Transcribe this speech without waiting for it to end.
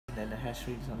that the hash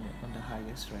rate is on the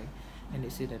highest, right? And they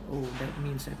say that, oh, that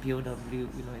means that POW,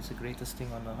 is the greatest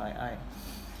thing on the high I.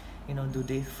 Do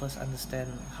they first understand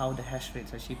how the hash rate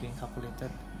is actually being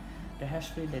calculated? The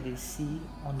hash rate that they see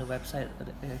on the website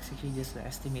is actually just the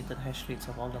estimated hash rates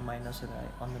of all the miners that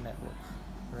are on the network,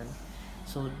 right?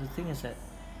 So the thing is that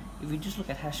if you just look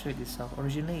at hash rate itself,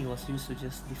 originally it was used to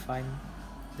just define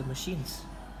the machines.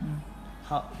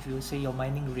 How, if you say your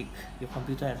mining rig, your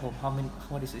computer at home,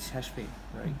 what is its hash rate,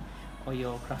 right? Or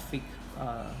your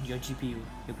your GPU,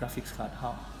 your graphics card,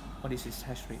 what is its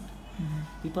hash rate?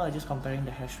 People are just comparing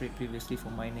the hash rate previously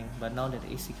for mining, but now that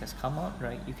ASIC has come out,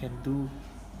 right, you can do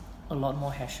a lot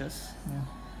more hashes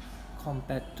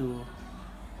compared to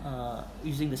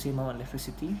using the same amount of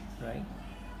electricity, right?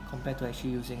 Compared to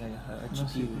actually using a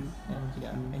GPU,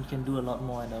 and you can do a lot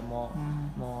more in a more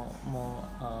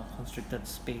constricted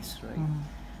space, right?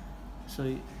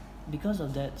 So because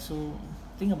of that, so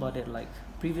think about it, like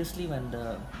previously when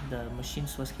the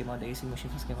machines first came out, the ASIC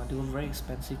machines first came out, they were very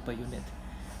expensive per unit.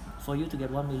 For you to get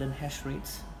 1 million hash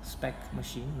rates spec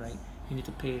machine, right, you need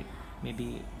to pay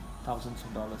maybe thousands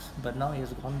of dollars. But now it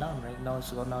has gone down, right? Now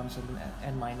it's gone down. So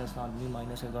and miners now, new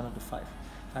miners have gone up to $500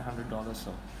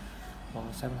 or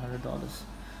 $700.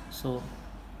 So,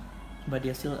 but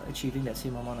they're still achieving that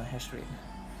same amount of hash rate.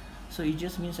 So it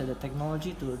just means that the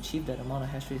technology to achieve that amount of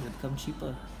hash rate has become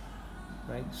cheaper,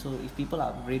 right? So if people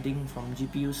are upgrading from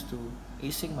GPUs to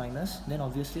ASIC miners, then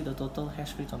obviously the total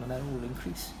hash rate on the network will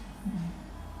increase.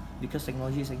 Because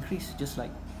technology is increased. Just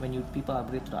like when people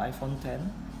upgrade to the iPhone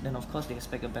 10, then of course they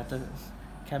expect a better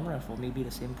camera for maybe the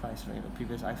same price, right, the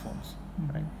previous iPhones,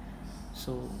 right?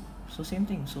 So same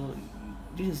thing. So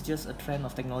this is just a trend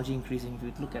of technology increasing. If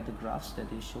you look at the graphs that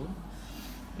they showed,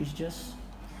 it's just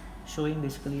showing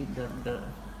basically the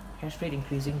hash rate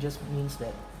increasing just means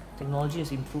that technology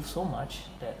has improved so much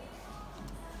that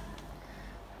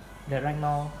right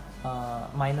now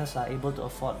miners are able to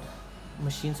afford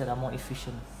machines that are more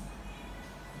efficient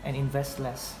and invest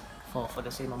less for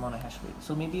the same amount of hash rate.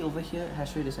 So maybe over here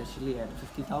hash rate is actually at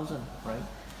 50,000, right?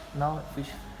 Now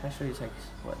which hash rate is like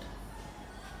what?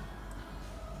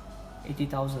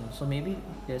 80,000. So maybe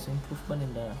there's improvement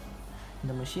in the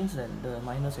machines that the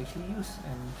miners actually use,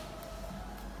 and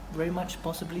very much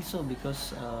possibly so,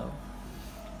 because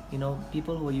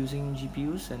people who are using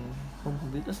GPUs and home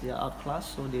computers, they are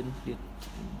outclassed, so they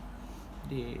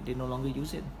no longer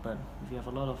use it. But if you have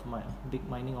a lot of big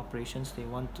mining operations, they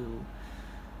want to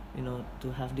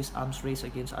to have this arms race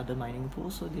against other mining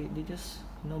pools, so they just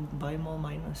buy more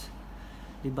miners.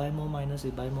 They buy more miners.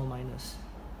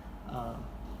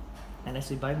 And as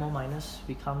they buy more miners,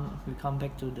 we come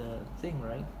back to the thing,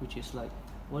 right, which is like,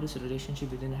 what is the relationship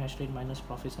between hash rate, miners,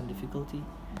 profits, and difficulty?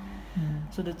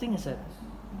 So the thing is that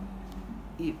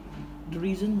the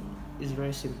reason is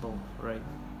very simple, right?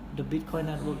 The Bitcoin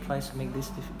network tries to make this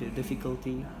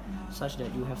difficulty such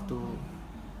that you have to,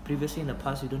 previously in the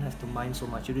past, you don't have to mine so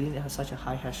much. You didn't have such a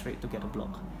high hash rate to get a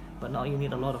block, but now you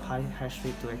need a lot of high hash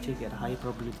rate to actually get a high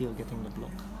probability of getting the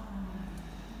block.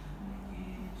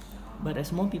 But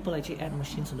as more people actually add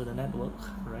machines into the network,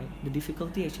 right, the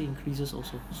difficulty actually increases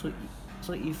also. So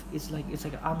if it's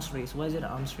like an arms race. Why is it an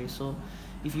arms race? So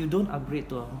if you don't upgrade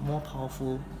to a more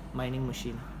powerful mining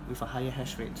machine with a higher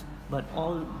hash rate, but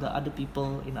all the other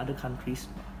people in other countries,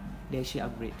 they actually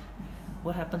upgrade,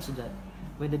 what happens to that?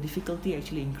 When the difficulty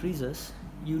actually increases,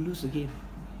 you lose the game,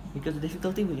 because the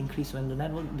difficulty will increase when the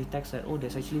network detects that, oh,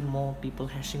 there's actually more people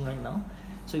hashing right now,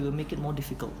 so it will make it more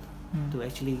difficult to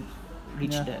actually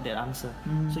reach that answer.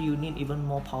 So you need even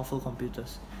more powerful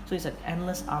computers. So it's an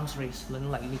endless arms race,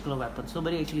 like nuclear weapons.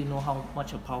 Nobody actually know how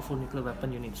much a powerful nuclear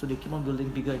weapon you need, so they keep on building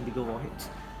bigger and bigger warheads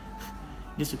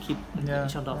just to keep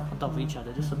each other on top of each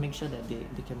other, just to make sure that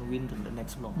they can win the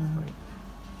next block, right?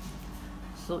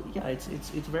 So yeah, it's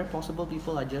very possible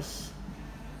people are just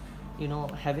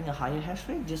having a higher hash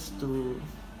rate just to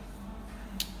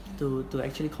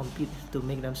actually compete, to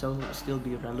make themselves still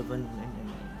be relevant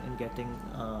in getting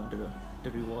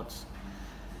the rewards.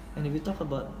 And if you talk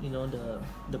about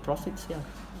the profits,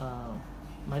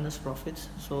 miners profits,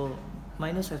 so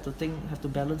miners have to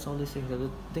balance all these things. They have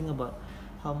to think about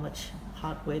how much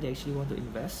hardware they actually want to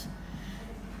invest,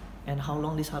 and how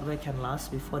long this hardware can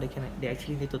last before they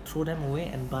actually need to throw them away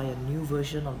and buy a new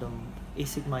version of the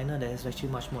ASIC miner that is actually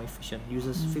much more efficient,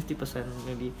 uses 50%,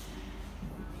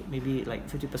 maybe like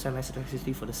 50% less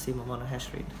electricity for the same amount of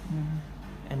hash rate.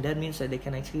 And that means that they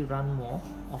can actually run more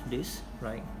of this,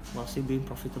 right, while still being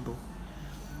profitable.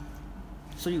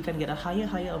 So you can get a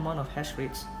higher amount of hash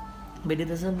rates, but it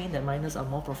doesn't mean that miners are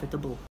more profitable.